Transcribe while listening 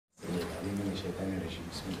الشيطان الرجيم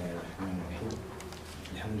بسم الله الرحمن الرحيم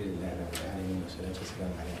الحمد لله رب العالمين والصلاة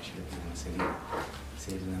والسلام على أشرف المرسلين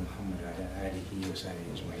سيدنا محمد وعلى آله وصحبه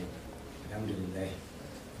أجمعين الحمد لله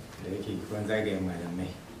da yake kuma zagayen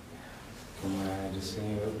malamai kuma da sun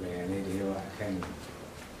yi bayanai da yawa akan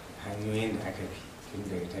hanyoyin da aka fi tun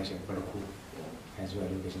daga tashin farko har zuwa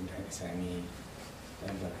lokacin da aka sami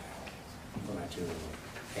lambar wato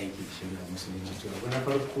aiki shari'a musulunci to abu na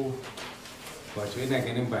farko wato yana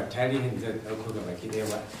ganin ba tarihin zai ɗauko ga baki ɗaya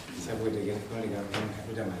ba saboda ganin kuma riga kan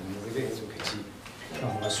haɗu da malamai zai yi tsokaci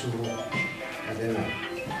kan wasu adana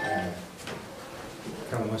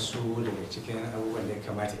kan wasu daga cikin abubuwan da ya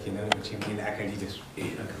kamata ke nan lokacin mai la'akari da su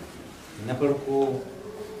na farko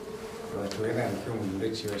wato yana da kyau mu lura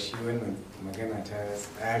cewa shi wannan magana ta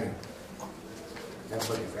tsarin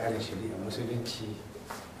dabbar tsarin shari'a musulunci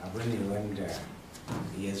abu ne wanda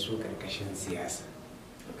ya zo ƙarƙashin siyasa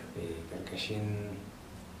ƙarƙashin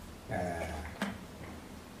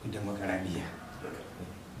demokaradiyya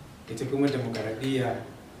ita kuma demokaradiyya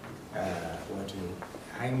wato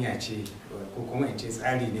hanya ce ko kuma in ce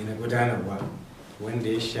tsari ne na gudanarwa wanda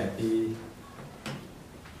ya shafi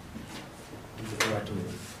wato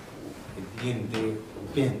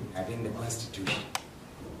bin abin da constitution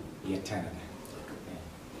ya tanada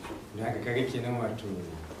don haka kaga kenan wato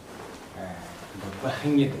babban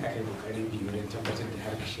hanyar da aka yi kokarin biyu don tabbatar da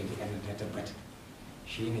harkar shari'a na ta tabbata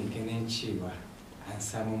shine ganin cewa an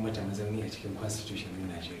samu mata mazauni a cikin constitution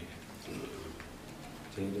na Najeriya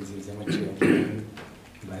ta yadda zai zama cewa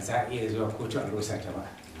ba za a iya zuwa kotu a rosa ta ba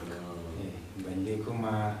balle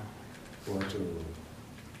kuma wato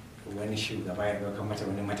wani shugaba ya ɗauka mata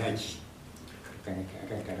wani mataki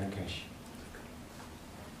akan karan kanshi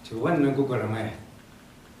to wannan gwagwarmaya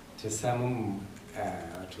ta samun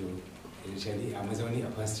wato shari'a mazauni a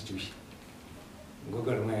constitution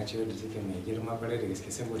gwagwarmaya ce wadda take mai girma kwarai da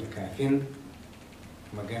gaske saboda kafin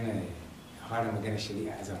fara magana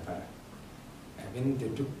shari'a a Zamfara abinda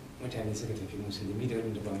duk mutane suka tafi musulmi da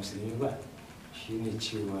wadanda ba musulmi ba shine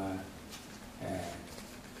cewa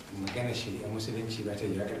magana shari'a musulunci ba ta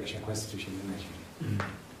yi a ƙarƙashin constitution na Najeriya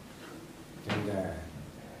tunda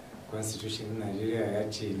constitution na Najeriya ya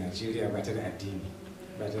ce Najeriya ba ta da addini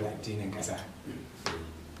ba ta da addinin ƙasa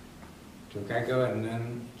to kaga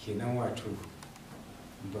wannan kenan wato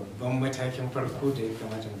babban matakin farko da ya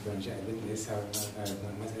kamata mu fahimci abin da ya sa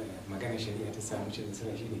magana shari'a ta samu cin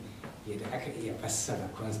nasara shine yadda aka iya fassara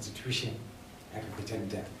constitution aka fitar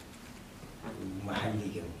da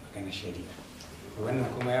mahalli ga magana shari'a wannan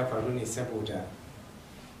kuma ya faru ne saboda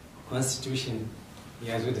constitution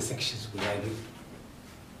ya zo da sections guda biyu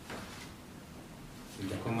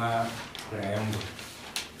da kuma preamble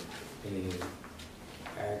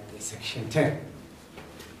section 10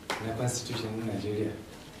 na constitution na Najeriya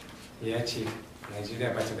ya ce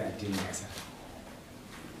Najeriya ba ta da addinin ƙasa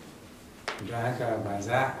don haka ba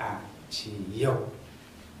za a ce yau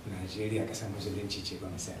Najeriya ƙasar musulunci ce ba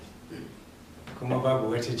misali kuma babu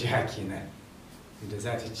wata jiha kenan da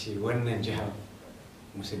za ta ce wannan jihar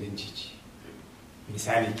musulunci ce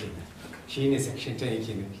misali kenan shi ne section 10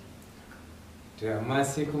 yake nufi to amma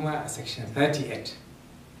sai kuma a section 38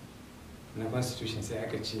 na constitution sai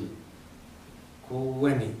aka ce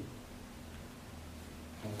kowane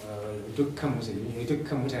dukkan musulmi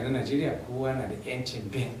dukkan mutanen Najeriya kowa na da yancin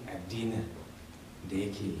bin addinin da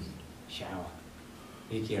yake sha'awa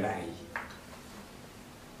yake ra'ayi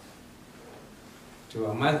to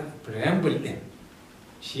amma preamble din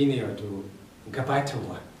shine wato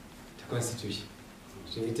gabatarwa ta constitution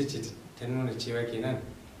so ita ce ta nuna cewa kenan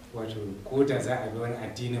wato ko da za a bi wani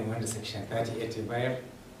addinin wanda section 38 ya bayar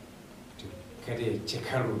kada ya ci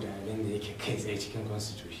karo da abin da yake kai tsaye cikin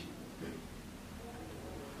constitution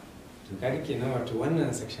to kada kenan wato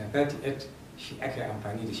wannan section 38 shi aka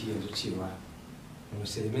amfani da shi yanzu cewa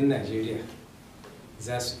musulmin Najeriya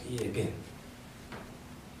za su iya bin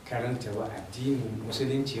karantawa addinin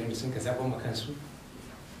musulunci wanda sun ka zaɓa ma kansu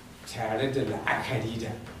tare da la'akari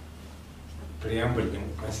da preamble din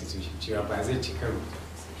constitution cewa ba zai ci karo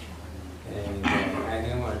da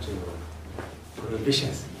ainihin wato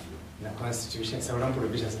provisions na constitution sauran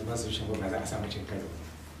provisions na constitution ba za a samu cin karo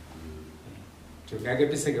to kaga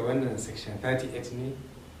bisa ga wannan section 38 ne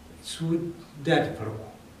su da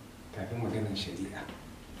farko kafin maganar shari'a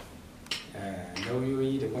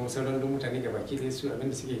lauyoyi da kuma sauran mutane ga baki ɗaya su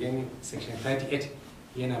abinda suke ganin section 38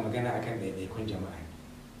 yana magana akan ɗaiɗaikun jama'a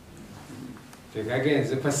to kaga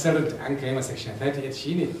yanzu fassarar da an kai ma section 38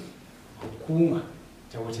 shine hukuma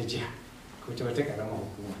ta wata jiha ko ta wata ƙaramar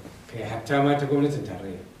hukuma kai hatta ma ta gwamnatin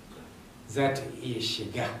tarayya za ta iya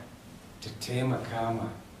shiga ta taimaka ma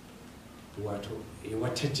wato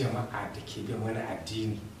wata jama'a da ke bin wani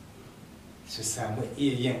addini su samu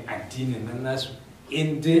iya yin addinin nan nasu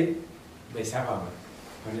inda bai saba ba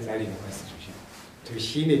wani tsari na constitution. To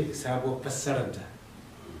shine sabuwar fassarar da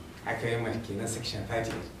aka yi mai kenan section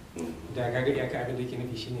 30 da kaga iyaka abin da ke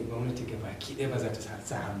nufi shine gwamnati ga baki ɗaya ba za ta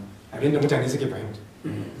sa hannu, abinda mutane suke fahimta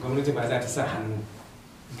gwamnati ba za ta sa hannu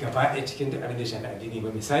gaba ɗaya cikin duk abin da shafi addini ba.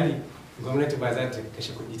 Misali, gwamnati ba za ta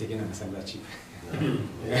kashe kuɗi ta gina masallaci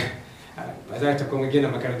ba za ta kuma gina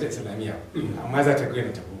makarantar islamiyya amma za ta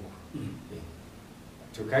gina ta boko.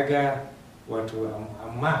 To kaga wato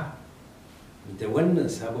amma da wannan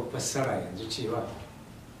sabon fassara yanzu cewa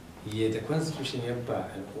yadda constitution ya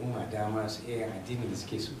ba al'umma dama su iya addini da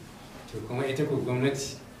suke so, to kuma ita ko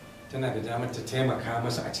gwamnati tana da damar ta taimaka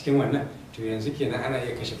masu a cikin wannan, to yanzu kenan ana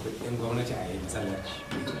iya kashe kuɗin gwamnati a yi masallaci,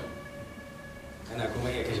 ana kuma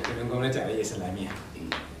iya kashe kuɗin gwamnati a yi islamiyya.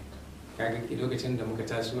 Kaga lokacin da muka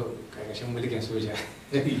taso karkashin mulkin soja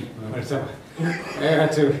martaba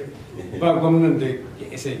wato ba gwamnan da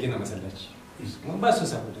ya isa ya gina masallaci, mun ba su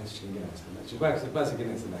sa kudin su cikin gina masallaci, ba su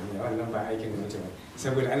gina islamiyya, wannan ba aikin gwamnati ba,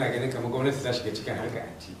 saboda ana ganin kamar gwamnati ta shiga cikin harkar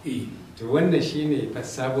addini. To wannan shine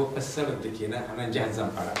sabon fassarar da ke nan a nan jihar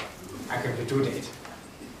Zamfara aka fito da ita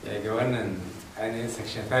daga wannan ainihin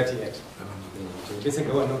section 38. To bisa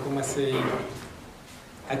ga wannan kuma sai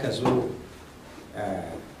aka zo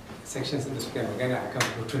sections da suka yi magana akan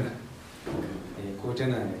kotuna.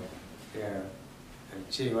 Kotuna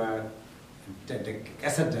cewa da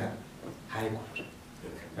ƙasar da high court,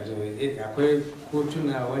 akwai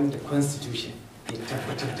kotuna wanda constitution ya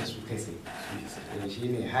tabbatar da su kai tsaye, shi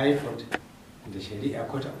ne high court da shari'a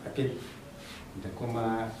court of appeal da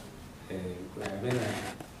kuma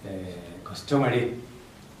customary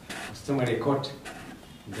court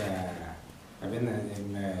da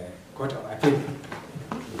court of appeal,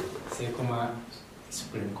 sai kuma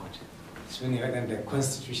supreme court. Su ne waɗanda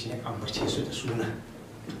constitution ya ambace su da suna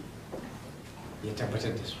ya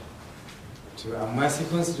tabbatar da su. To amma sai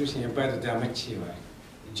constitution ya ba da damar cewa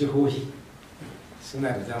jihohi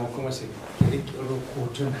suna da dama kuma su kirkiro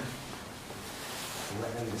kotuna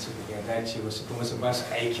waɗanda suka ga dace, wasu kuma su ba su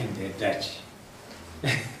aikin da ya dace.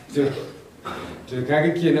 To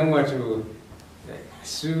kaga kenan wato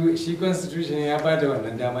shi constitution ya ba da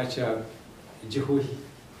wannan dama cewa jihohi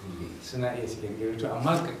suna iya su kirkiro. To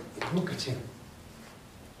amma lokacin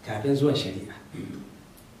kafin zuwan shari'a,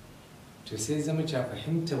 to sai zama cewa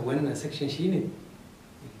fahimtar wannan section shine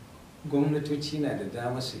gwamnatoci na da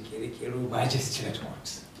dama su kirkiro magistrate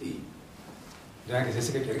courts, da haka sai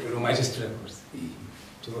suka kirkiro magistrate courts.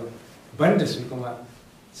 To banda su kuma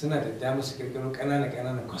suna da dama su kirkiro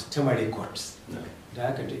ƙananan customary courts, da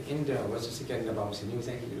haka duk inda wasu suke da ba musulmi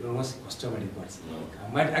sai kirkiro wasu customary courts.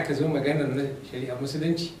 Amma da aka zo maganar na shari'a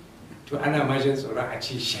musulunci, to ana majin tsoron a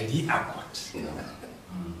ce shari'a court,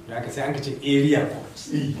 da haka sai an ka ce area court.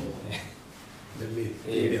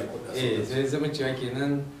 Sai zama cewa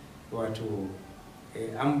kenan wato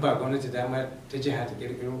an ba gwamnati dama ta jiha ta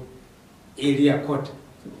kirkiro area court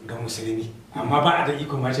ga musulmi, amma ba a da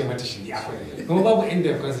iko ma ce mata shari'a court, kuma babu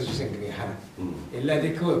inda constitution ga hana, illa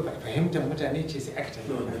dai kawai fahimtar mutane ce sai aka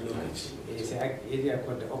tafi sai area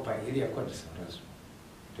court da upper area court da sauransu.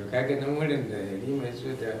 To kaga nan wurin da Rima ya zo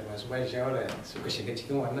da masu ba shawara suka shiga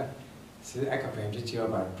cikin wannan, sai aka fahimci cewa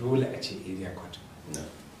ba dole a ce area court,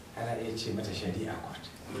 ana iya ce mata shari'a court.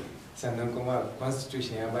 Sannan kuma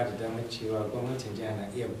constitution ya ba da damar cewa gwamnatin jiha na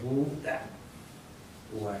iya buɗe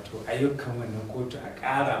wato ayyukan wannan kotu a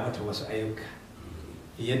ƙara mata wasu ayyuka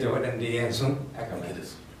fiye da waɗanda yanzu aka ba da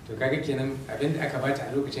su. To kaga kenan abinda aka bata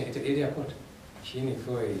a lokacin ita area court shine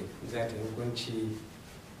kawai za ta hukunci,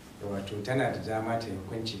 wato tana da dama ta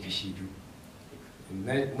hukunci kashi biyu,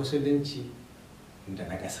 na musulunci da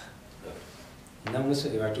na ƙasa. Na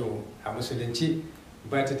wato a musulunci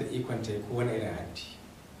ba ta da ikon ta yi kowane irin haddi,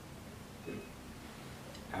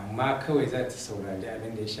 amma kawai za ta saurari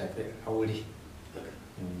abin da ya shafi aure,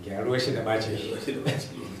 gyaruwar shi da bace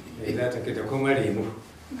shi, za ta da kuma reno,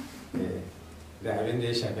 da abin da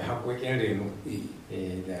ya shafi haƙoƙin reno,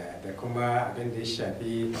 da kuma abin da ya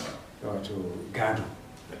shafi wato gado,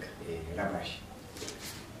 raba shi,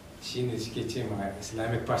 shi ne suke ce ma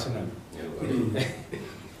islamic personal.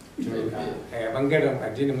 A bangaren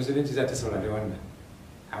addinin musulunci za ta saurari wannan,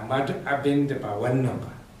 amma duk abin da ba wannan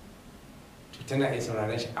ba to tana iya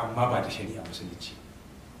sauraron shi, amma ba da shari'a musulunci.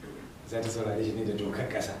 Za ta saurari shi ne da dokar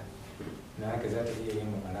ƙasa, na haka za ta iya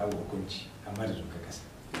yin ma ɓarawo hukunci amma da dokar ƙasa,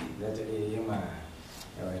 za ta iya yin ma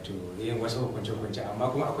wato yin wasu hukunce-hukunce, amma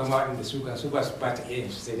kuma akwai ma waɗanda su kan su ba ta iya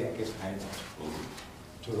yin su sai dai aka yi su haihu.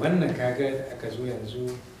 To wannan kaga aka zo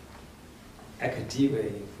yanzu aka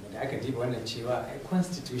diba wannan cewa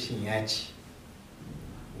constitution ya ce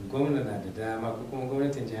gwamna na da dama ko kuma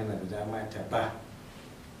gwamnatin jiha na da dama ta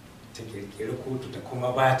kirkiri kotu ta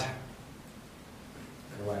kuma ba ta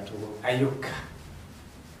wato ayyuka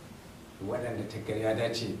waɗanda ta gari ya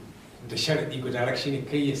dace da sharaɗi guda shi ne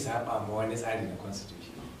kai ya saba ma wani tsari na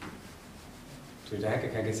constitution. To da haka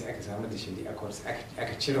kaga sai aka samar da shari'a court,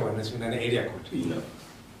 aka cire wannan suna na area court,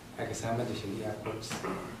 aka samar da shari'a court,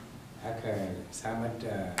 aka samar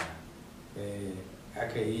da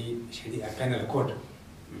aka yi shari'a penal code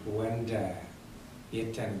wanda ya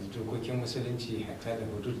tanadi dokokin musulunci hatta da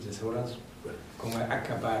hudud da sauransu, kuma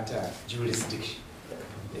aka ba ta jurisdiction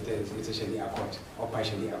ita shari'a court, upper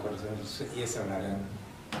shari'a court su iya sauraron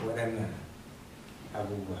waɗannan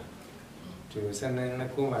abubuwa. To sannan na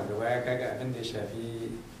koma gaba ya kaga abin da ya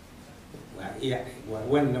shafi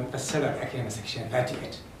wannan fassarar aka yi section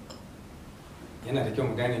 38 yana da kyau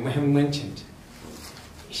mu gane muhimmancin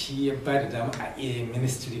shi ya ba da dama a iya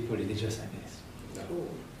ministry for religious affairs,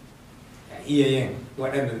 a iya yin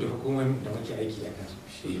waɗannan da hukumomin da muke aiki a kansu.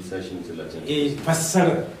 Shi sashin 30.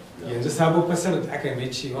 Fassarar yanzu sabon fassarar da aka yi mai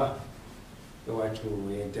cewa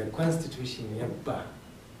wato yadda constitution ya ba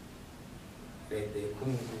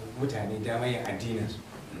ɗaiɗaikun mutane damar yin addininsu,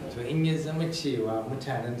 to in ya zama cewa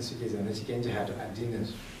mutanen da suke zaune cikin jiha da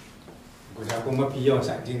addininsu guda ko mafi yawan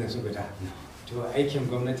su addininsu guda, to aikin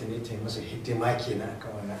gwamnati ne ta yi musu hidima kenan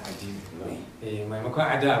akan wannan addini. Maimakon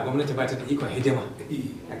a da gwamnati ba ta da ikon hidima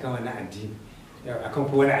akan wannan addini, akan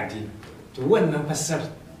kowane addini. To wannan fassar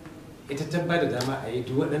ita ta ba da dama a yi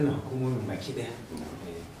duk waɗannan hukumomin baki ɗaya.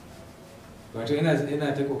 Wato ina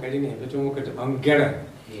ta kokari ne fito muka da ɓangaren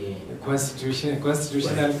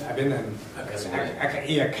constitutional abin nan aka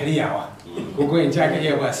iya karyawa ko ko in ce aka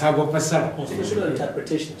iya ba sabon fassara constitutional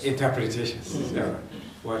interpretations.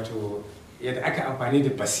 Wato yadda aka amfani da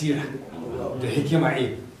basira da hikima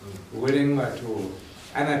wurin wato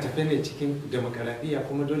ana tafiya ne cikin demokaradiyya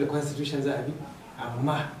kuma dole constitution za a bi,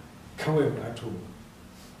 amma kawai wato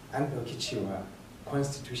an ɗauki cewa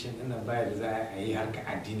constitution ɗin nan baya da za a yi harka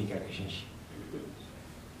addini ƙarƙashin shi.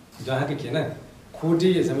 Don haka kenan ko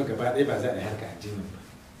dai ya zama gaba ɗaya ba za a yi harka addinin ba,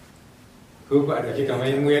 ko ku a ɗauki kamar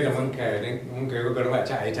yin wuya da mun ka yi gwagwarma a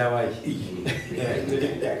can a yi tawaye.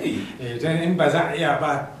 Don in ba za a iya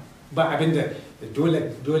ba abin da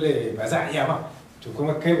dole ba za a iya ba, to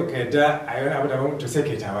kuma kai ba ka yarda a yi wani abu daban, to sai ka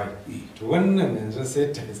yi tawaye. To wannan yanzu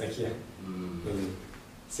sai tafi tsakiya,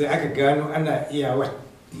 sai aka gano ana iya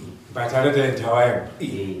ba tare da yin tawayen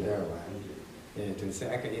ba. To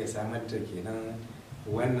sai aka iya samar da kenan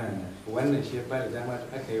wannan shi ba da dama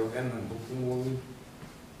aka yi waɗannan hukumomi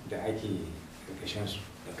da ake ƙarƙashin su.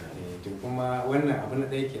 To kuma wannan abu na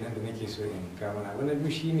ɗaya kenan da nake so in kama. Abu na biyu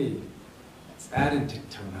shine tsarin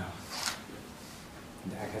tattaunawa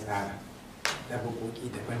da aka tsara ɗabaƙoƙi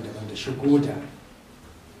daban-daban da shigo da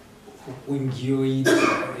ƙungiyoyi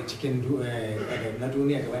cikin na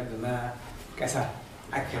duniya gaba da na ƙasa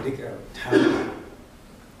aka rika taruwa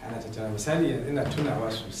ana tattauna. Misali yanzu ina tunawa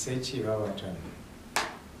sosai cewa wato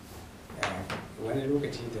wani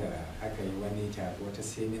lokaci da aka yi wani taro wata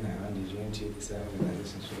semina wanda yawanci Islamic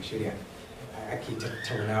organization suka shirya ake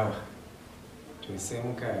tattaunawa, to sai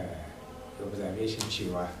muka observation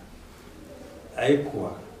cewa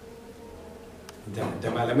aikuwa da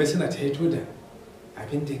malamai suna ta hito da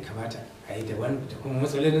abin da ya kamata a yi da kuma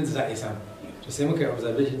matsalolin da za a yi samu, to sai muka yi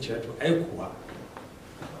observation cewa to aikuwa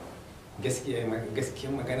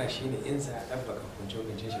gaskiyar magana shine in za a ɗabbaka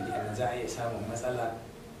hukunce-hukuncen shari'a za a iya samun matsala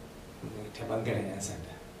ta bangaren 'yan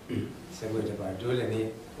sanda, saboda ba dole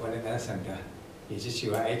ne wani ɗan sanda ya ci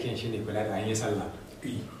cewa aikin shi ne kula da an yi sallah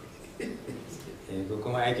ko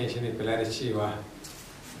kuma aikin shi ne kula da cewa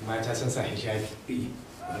mata sun sa hijabi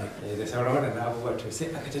da sauran waɗannan abubuwa. To sai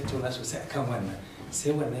aka tattauna sosai akan wannan,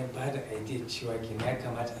 sai wannan ba da idea cewa kenan ya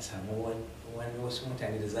kamata a samu wasu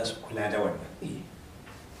mutane da za su kula da wannan.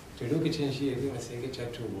 To lokacin shi ya zama sai ga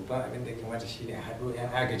cewa to babban abin da kamata shi ne a haɗo 'yan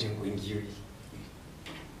agajin ƙungiyoyi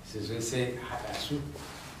su zo sai haɗa su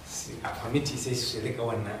a kwamiti sai su rika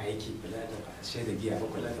wannan aiki, kula da ba a shaida giya ba,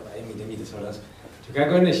 kula da ba a yi midami da sauransu. To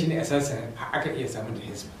kaga wannan shine asasin aka iya samun da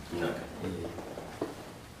hizba.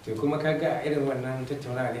 To kuma kaga a irin wannan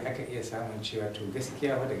tattaunawa ne aka iya samun cewa to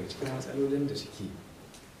gaskiya ba daga cikin matsalolin da suke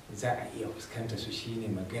za a iya fuskanta su shine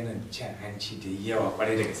maganar cin hanci da yawa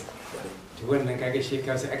kwarai da gaske. To wannan kaga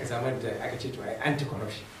shekara sai aka samar da aka ce to ai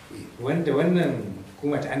anti-corruption, wanda wannan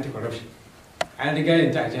hukuma ta anti-corruption an riga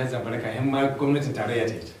yin ta a jihar Zamfara kafin ma gwamnatin tarayya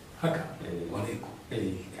ta yi ta. Haka, wani ko.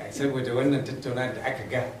 Saboda wannan tattaunawa da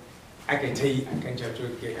aka ta yi a kan cato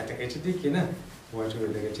a takaice dai kenan, wato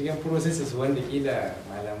daga cikin processes wanda kila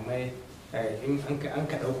malamai in an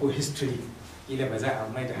ka ɗauko history kila ba za a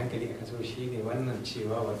mai da hankali a kaso shi ne wannan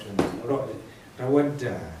cewa wato rawar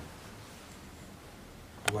da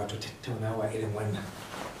wato tattaunawa irin wannan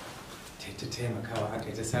ta taimakawa aka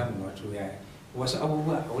yi ta samun wato ya wasu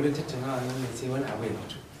abubuwa a wurin tattaunawa nan ne sai wani abu ya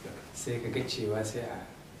fito sai ka ga cewa sai a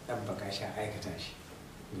ɗabbaka shi a aikata shi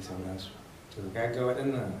da sauransu to kaga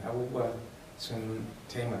waɗannan abubuwa sun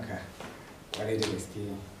taimaka kwarai da gaske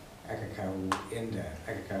aka kawo inda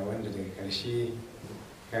aka kawo wanda daga ƙarshe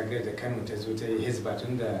kaga da Kano ta zo ta yi hizba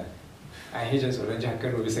tun da an hijin tsoron jihar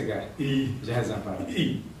Kano bisa ga jihar Zamfara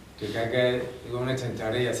to kaga gwamnatin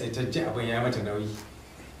tarayya sai ta ji abin ya mata nauyi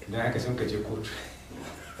don haka sun ka je kotu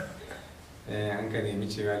an ka nemi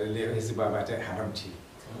cewa lallai hizba ba ta haramci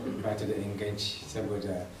ba ta da inganci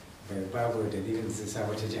saboda babu dalilin da zai sa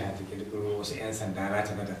wata jiha ta kirkiro wasu 'yan sanda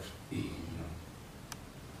rata na da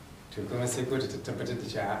to kuma sai kotu ta tabbatar da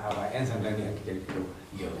cewa a ba 'yan sanda ne aka kirkiro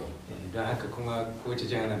don haka kuma kowace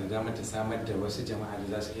jiha na da damar ta samar da wasu jama'a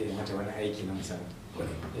da za su iya mata wani aiki na musamman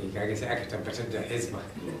kaga sai aka tabbatar da hizba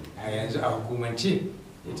a yanzu a hukumance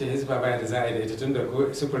ita hizba baya da za a yi da ita tun da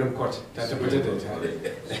supreme court ta tabbatar da ita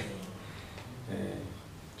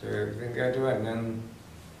to zan gado wannan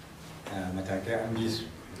matakai an bi su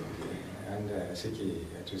wanda suke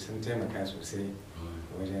wato sun taimaka sosai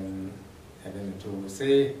wajen abin to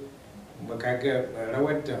sai kaga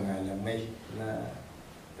rawar da malamai na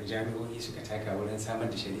jami'o'i suka taka wurin samar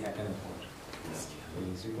da shari'a kan kotu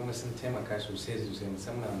su kuma sun taimaka sosai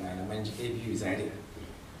musamman malaman ABU Zaria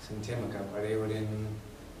sun taimaka kwarai wurin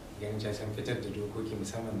ganin sun fitar da dokoki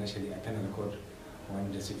musamman na shari'a penal code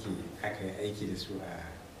wanda suke aka yi aiki da su a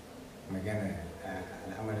magana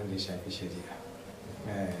al'amarin da ya shafi shari'a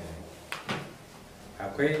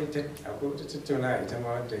akwai wata tattaunawa ita ma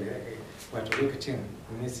wadda wato lokacin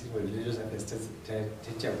ministry of religious affairs ta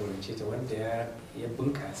jagorance ta wanda ya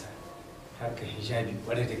bunkasa harkar hijabi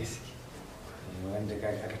kwarai da gaske wanda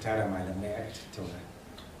aka tara malamai aka tattauna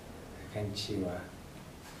kan cewa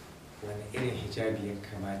wani irin hijabi ya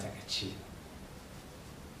kamata a ce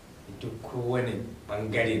duk kowane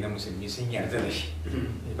bangare na musulmi sun yarda da shi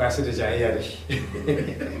ba su da jayayya da shi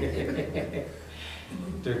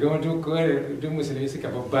to kuma duk musulmi suka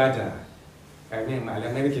babba da kamin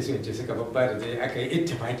malamai nake so in ce suka babba da dai aka yi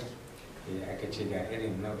ittifaki aka ce ga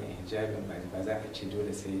irin nau'in hijabin ba za a ce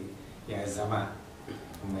dole sai ya zama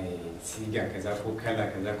mai siga kaza ko kala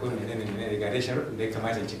kaza ko menene ga dai sharuɗin da ya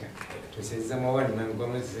kamata cika to sai zama wannan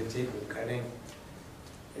gwamnati sai ta yi ƙoƙarin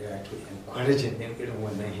to encouraging ɗin irin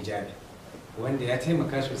wannan hijabi wanda ya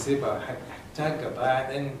taimaka sosai ba hatta gaba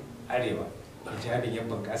ɗan arewa hijabin ya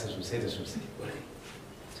bunƙasa sosai da sosai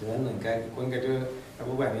to wannan kun ga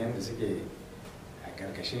abubuwa ne yadda suke a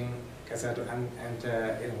ƙarƙashin ƙasa to an ta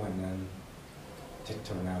irin wannan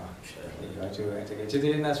tattaunawa wato a takaice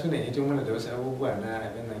dai na suna hito mana da wasu abubuwa na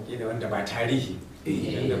abin nan kila wanda ba tarihi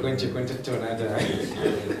inda kun ce kun tattauna da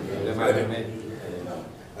malamai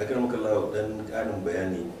a kan makallawa dan ƙarin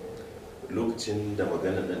bayani lokacin da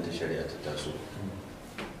maganar ɗan ta shari'a ta taso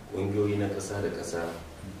ƙungiyoyi na ƙasa da ƙasa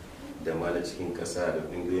da ma na cikin ƙasa da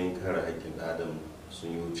ƙungiyoyin kare haƙƙin adam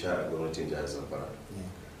sun yi wuce a gwamnatin jihar Zamfara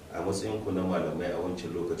a matsayin ku na malamai a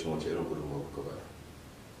wancan lokacin wace irin gudunmawa kuka ba?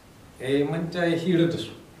 Mun ta yi hira da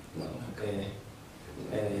su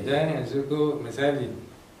idan yanzu ko misali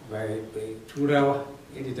turawa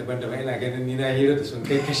iri daban-daban ina ganin ni na hira da sun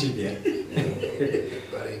kai kashi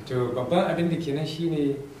 5 to babban abin da kenan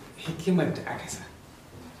shine hikimar da aka sa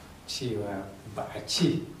cewa ba a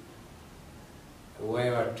ce wai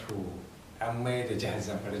wato an mai da jihar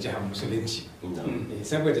Zamfara jihar musulunci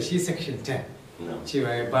saboda shi section 10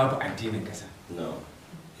 cewa babu addinin kasa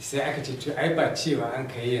sai aka ce to ai ba cewa an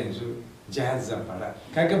kai yanzu jihar Zamfara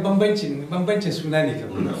kaga bambancin suna ne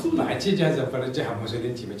kamar ba a ce jihar Zamfara jihar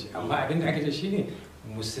musulunci ba ce amma abin da aka ce shine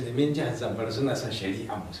musulmin jihar Zamfara suna son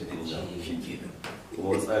shari'a musulunci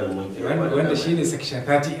wanda shine section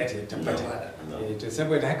 30 a tabbata to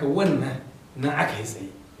saboda haka wannan na aka yi tsaye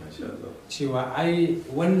cewa ai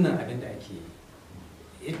wannan abin da ake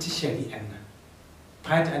yi ita shari'an nan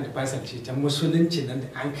part and parcel ce ta musulunci nan da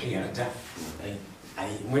an ka yarda a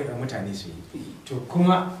yi mutane su yi to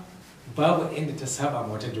kuma babu inda ta saba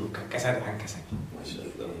wata dokar kasa da an kasa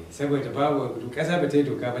saboda babu kasa ba ta yi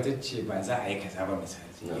doka ba ta ce ba za a yi kasa ba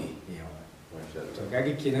misali to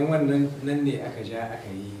kaga kenan wannan nan ne aka ja aka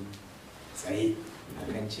yi tsaye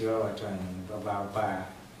akan cewa wato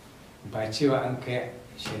ba cewa an kai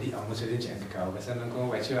shari'a musulunci an kawo ba sannan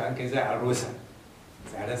kuma ba cewa an kai za a rosa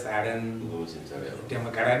tsare-tsaren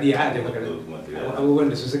demokaradiyya abubuwan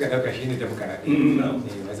da su suka dauka shine demokaradiyya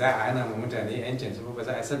ba za a hana ma mutane yancin su ba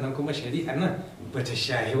za a sannan kuma shari'a nan ba ta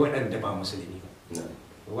shahi waɗanda ba musulmi ba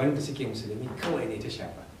wanda suke musulmi kawai ne ta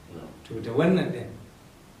shafa to da wannan din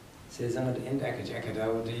sai zama da inda aka ji aka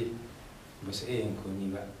dawo dai ba su iya yin komi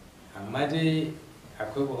ba amma dai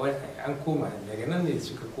akwai an koma daga nan ne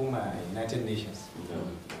suka koma United Nations.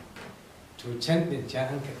 To can din can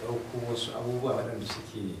an ka ɗauko wasu abubuwa waɗanda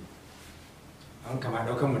suke an kama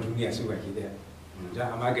ɗaukan mu duniya su baki daya don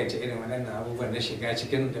a magance irin waɗannan abubuwan na shiga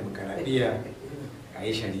cikin demokaradiyya a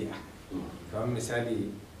yi shari'a. Kamar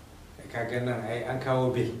misali kaga nan an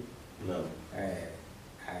kawo bil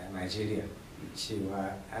a Najeriya cewa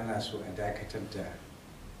ana so a dakatar da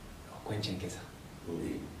hukuncin kisa.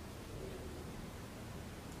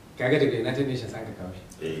 Kaga daga United Nations an ka kawo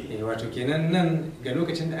shi. Wato kenan nan ga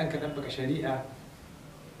lokacin da an ka ɗabbaka shari'a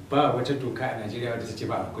ba wata doka a Najeriya wadda ta ce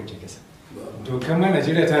ba a hukuncin kisa. Dokar ma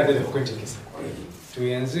Najeriya ta da hukuncin kisa. To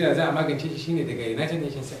yanzu ya za a magance shi shine daga United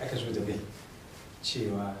Nations sai aka zo da bil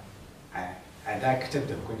cewa a dakatar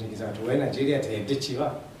da hukuncin kisa. Wato wai Najeriya ta yarda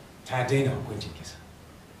cewa ta daina hukuncin kisa.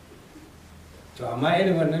 To amma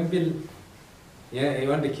irin wannan bil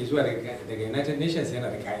wanda ke zuwa daga United Nations yana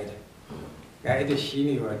da ka'ida. Ka'ida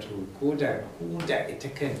shine wato ko da ita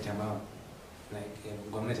kanta ma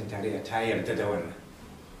gwamnatin tarayya ta yarda da wannan.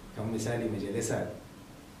 Kamar misali majalisa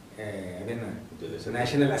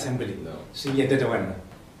National Assembly sun yarda da wannan,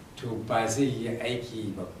 to ba zai yi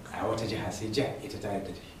aiki ba a wata jiha sai jiha ita ta yarda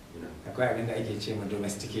da shi. Akwai abin da ake ce ma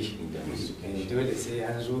domestication. Dole sai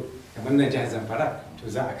an zo kamar nan jihar Zamfara to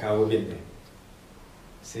za a kawo bil ɗin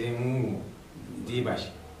sai mu diba shi,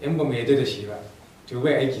 in ba mu yarda da shi ba to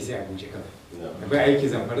bai aiki sai Abuja kawai. Bai aiki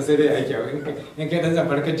Zamfara sai dai aiki in kai dan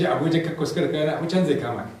Zamfara ka je Abuja ka kuskure kai na can zai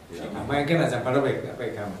kama, amma in kana Zamfara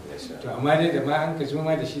bai kama. To amma dai da ma an ka zo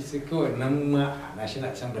ma da shi sai kawai nan ma a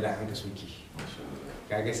National Assembly an ka soke shi,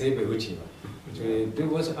 kaga sai bai wuce ba. To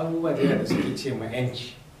duk wasu abubuwa da suke ce ma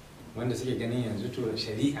yanci wanda suke ganin yanzu to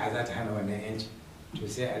shari'a za ta hana wannan yanci, to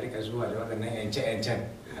sai a rika zuwa da waɗannan yance-yancen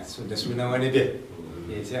da sunan wani bil.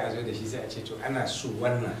 Sai a zo da shi sai a ce to ana so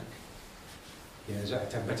wannan yanzu a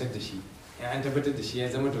tabbatar da shi, in an tabbatar da shi ya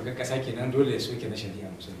zama dokar kasa kenan dole ya soke na shari'a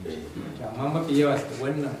musulunci. To amma mafi yawa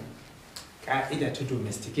wannan ka'ida ta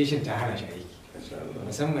domestication ta hana shi aiki,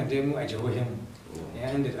 musamman dai mu a jihohinmu.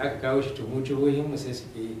 Yayin da aka kawo shi to mu jihohinmu sai su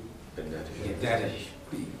ke yadda da shi.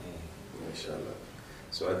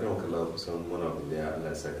 So a kan kalla kusan muna godiya, Allah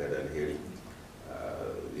ya saka da alheri.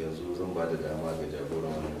 Yanzu zan ba da dama ga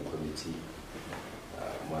jagoran wannan kwamiti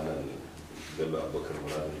Malam Bello Abubakar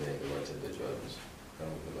Muradun da ya gabatar da jawabinsu.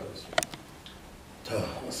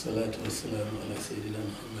 Wassalatu wassalamu ala sayyidina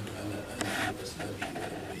Muhammad wa ala alihi wa sahbihi wa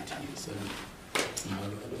baitihi wa sallam.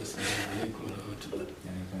 Assalamu alaikum wa rahmatullahi.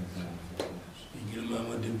 Mai girma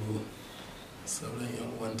Madubin, sauran yan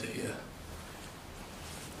uwan tahiya,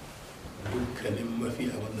 dukkanin mafi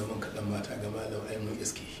abin da mun kaɗan mata ga malam ai mun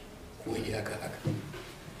iske ko iyaka haka.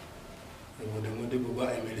 Saboda Madubin ba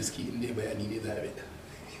a yi mai riski inda bayani ne za a bita.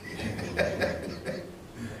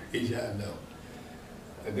 Insha Allah.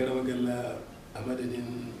 A gara magana a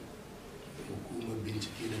madadin hukumar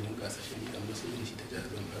bincike da bunƙasa shari'ar musulunci ta jihar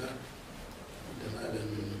Zamfara da malam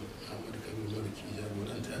Ahmad Kabir Marki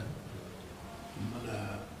jagoranta,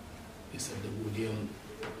 muna isar da godiyan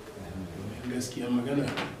domin gaskiya magana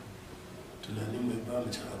tunanin mai ba mu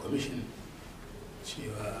can a kwamishin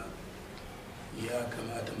cewa ya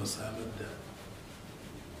kamata mu samar da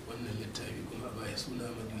wannan littafi kuma ba ya suna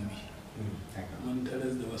Madubi. Mun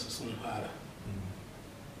taras da wasu sun fara,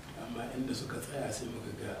 amma inda suka tsaya sai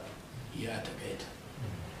muka ga ya takaita.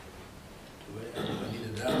 To bai amfani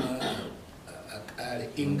da dama a ƙara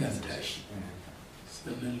inganta shi,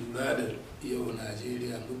 sannan lura da yau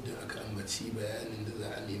Najeriya muddin aka ambaci bayanin da za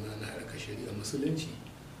a nema na harkar shari'a musulunci,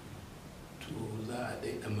 to za a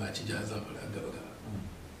ɗaiɗamaci jihar Zamfara gaba gaba.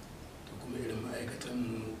 To kuma irin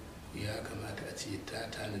ma'aikatanmu ya kamata a ce ta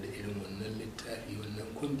tana da irin wannan littafi, wannan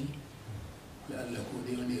kundi, la'alla ko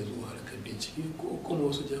dai wanda ya zo harkar bincike ko kuma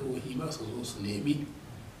wasu jihohi ma su zo su nemi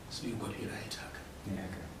su yi copyright haka.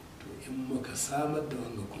 To in muka samar da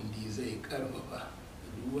wanga kundi zai karfafa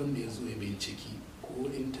duk wanda ya zo ya binciki, ko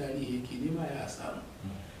in tarihi yake nema ya samu,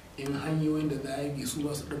 in hanyoyin da za a yi su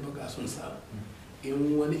masu ɗabbaka sun samu,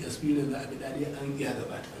 in wani experience za a bi daɗi an iya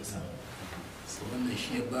gabata an samu. So wannan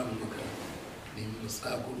shi ya ba mu muka nemi mu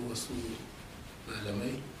tsakuro wasu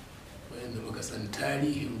malamai wayanda muka san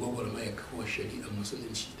tarihin gwagwarmaya kawai shari'ar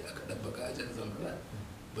musulunci da aka ɗabbaka a jihar Zamfara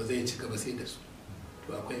ba zai cika ba sai da su.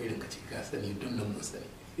 To akwai irin ka ka sani don nan mun sani.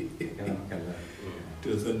 To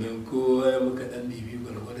sannan kowa muka ɗan dibi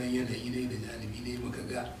gwargwadon yanayi ne da janibi ne muka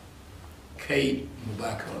ga kai mu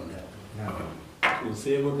baka wannan. To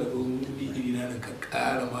sai muka zo mun bi irina da ka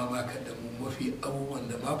ƙara mamaka da mu mafi abubuwan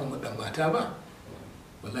da ma ba mu ɗan mata ba,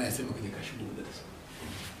 wallahi sai muka je ka shigo da su.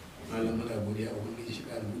 Malam muna godiya a ubangiji shi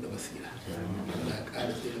ƙara buɗe basira, Allah ƙara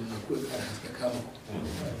tsirin na ko ƙara haskaka muku,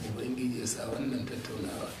 ubangiji ya sa wannan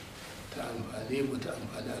tattaunawa ta amfane mu, ta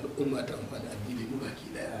amfani al'umma, ta amfani addini mu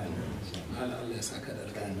baki daya. Allah Allah ya saka da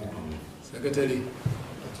alƙali. Sakatare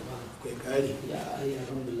akwai ƙari. Ya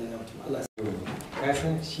alhamdulillah wato Allah. Ka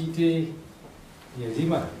san shi dai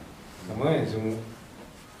yazima kamar yanzu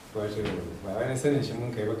wato ba wani sanin shi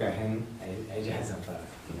mun kai ba kafin a yi jihar Zamfara.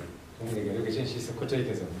 Tun daga lokacin shi Sokoto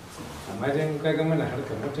yake zama. Amma dai ka ga mana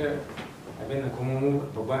harkar mota abin nan kuma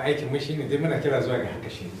babban aikin mu shine dai muna kira zuwa ga harkar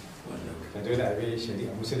shari'a. Ka dole abin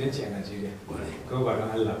shari'a musulunci a Najeriya. Ko ba don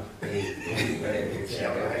Allah ba.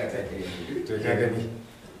 To ka gani.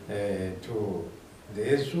 To da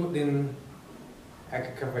ya zo din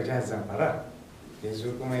aka kafa jihar Zamfara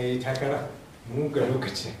yanzu kuma ya yi takara mu ga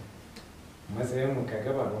lokacin matsayin mu ka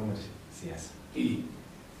gaba mu siyasa.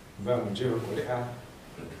 Ba mu je ƙuri'a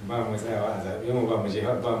ba mu tsayawa a zaɓe mu ba mu je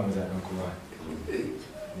ba mu zaɓen kowa.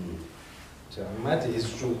 To amma da ya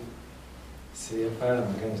zo sai ya fara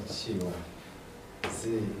magana cewa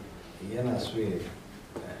sai yana so ya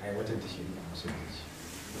aiwatar da shi a musulunci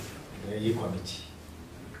da ya yi kwamiti.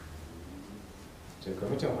 To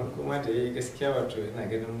kwamitin farko ma da ya yi gaskiya wato ina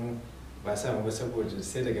ganin ba sa ba saboda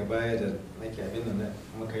sai daga baya da nake abin da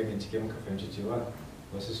muka yi bincike muka fahimci cewa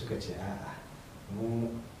wasu suka ce a'a mu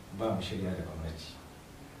ba mu shirya da gwamnati.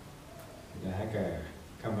 Da haka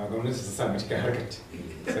kama gwamnati su samu cikin harkar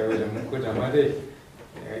saboda mun ko da ma dai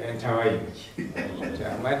yan tawaye muke. To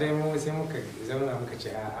amma dai mu sai muka zauna muka ce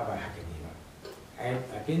a'a ba haka ne ba.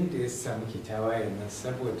 Abin da ya sa muke tawaye nan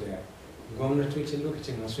saboda gwamnatocin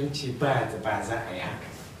lokacin nan sun ce ba za a yi haka.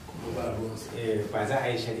 Ba za a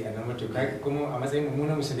yi shari'a na mutu kuma a matsayin mu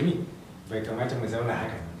na musulmi bai kamata mu zauna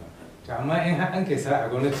haka nan ba. To amma in har an kai sa a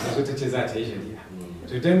gwamnati ta zo ta ce za ta yi shari'a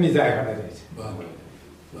to don me za a yi faɗa da ita?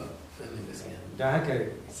 Don haka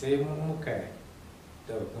sai muka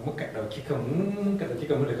ɗauki kanmu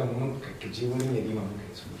da kanmu muka je wurin yarima muka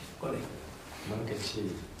yi sulhu. Muka ce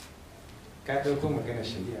ka ɗauko magana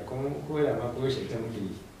shari'a kuma ko da ma ko shi ita muke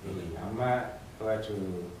yi. Amma wato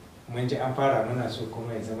mun ji an fara muna so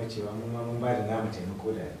kuma ya zama cewa mun ma mun ba da namu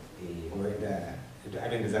taimako da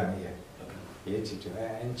abin da za mu iya. Ya ce to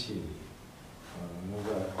ai an ce mu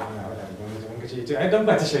ba muna wada da gwamnati mun ce to ai dan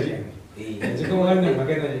ba ta shari'a ne. Yanzu kuma wannan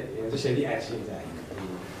magana yanzu shari'a ce za a yi.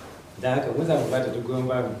 Da haka mu za mu ba da duk goyon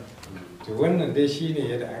bamu. To wannan dai shine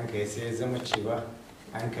yadda an kai sai ya zama cewa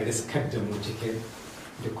an ka riskar da mu cikin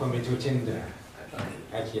da kwamitocin da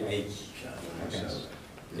ake aiki a kansu.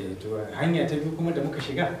 To hanya ta biyu kuma da muka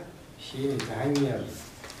shiga shi ne ta hanyar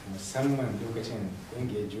musamman lokacin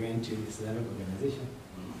ƙungiyar Joint Islamic Organization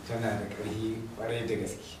tana da ƙarfi ƙwarai da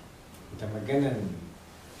gaske da maganan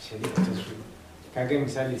shari'a ta su. Kaga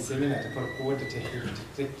misali semina ta farko wadda take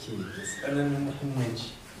da tsananin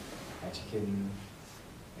muhimmanci a cikin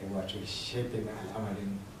wato shafin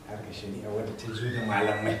al'amarin harkar shari'a wadda ta zo da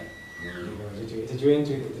malamai. Ita Joint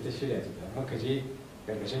ita ta shirya ta muka je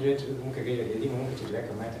ƙarƙashin Joint muka ga yarima muka ce ya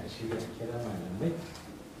kamata a shirya a kira malamai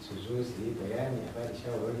su zo su yi bayani a bada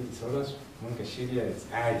shawarwari da sauransu. Muka shirya da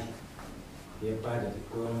tsari ya bada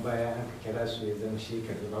goyon baya an ka kira su ya zama shi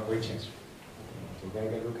karɓi bakuncinsu. To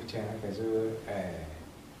gaga lokacin aka zo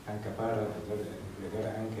an ka fara da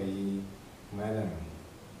an ka yi malam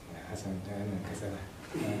Hassan ta nan kasana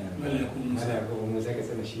Malayakubu Musa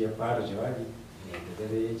Katsina shi ya fara jawabi da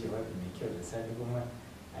dare ya jawabi mai kyau da safe kuma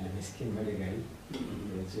almiskin marigayi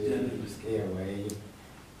ya ce yawa ya yi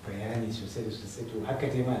bayani sosai da sosai. To haka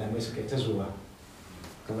dai malamai suka yi ta zuwa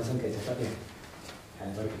kuma sun kai ta faɗin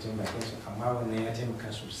albarkacin bakinsu amma wannan ya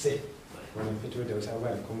taimaka sosai wajen fito da wasu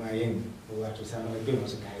abubuwa da kuma yin wato samun bin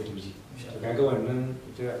wasu ka'idoji. To kaga wannan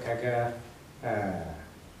kaga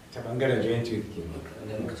ta bangaren joint youth ke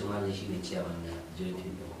da lokacin malam shi ne ciyawan da joint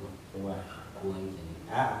youth kowa ko wani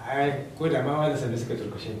ko da ma wanda sanda suka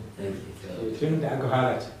turkushe tun da aka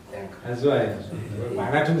fara har zuwa yanzu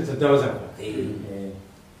ma'ana tun da ta dawo zama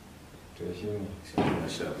to shi ne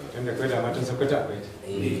tun da kai da matan sakwata akwai ta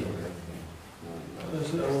shi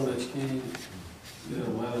a wanda cikin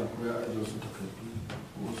irin malam ko ya ajiye su takardu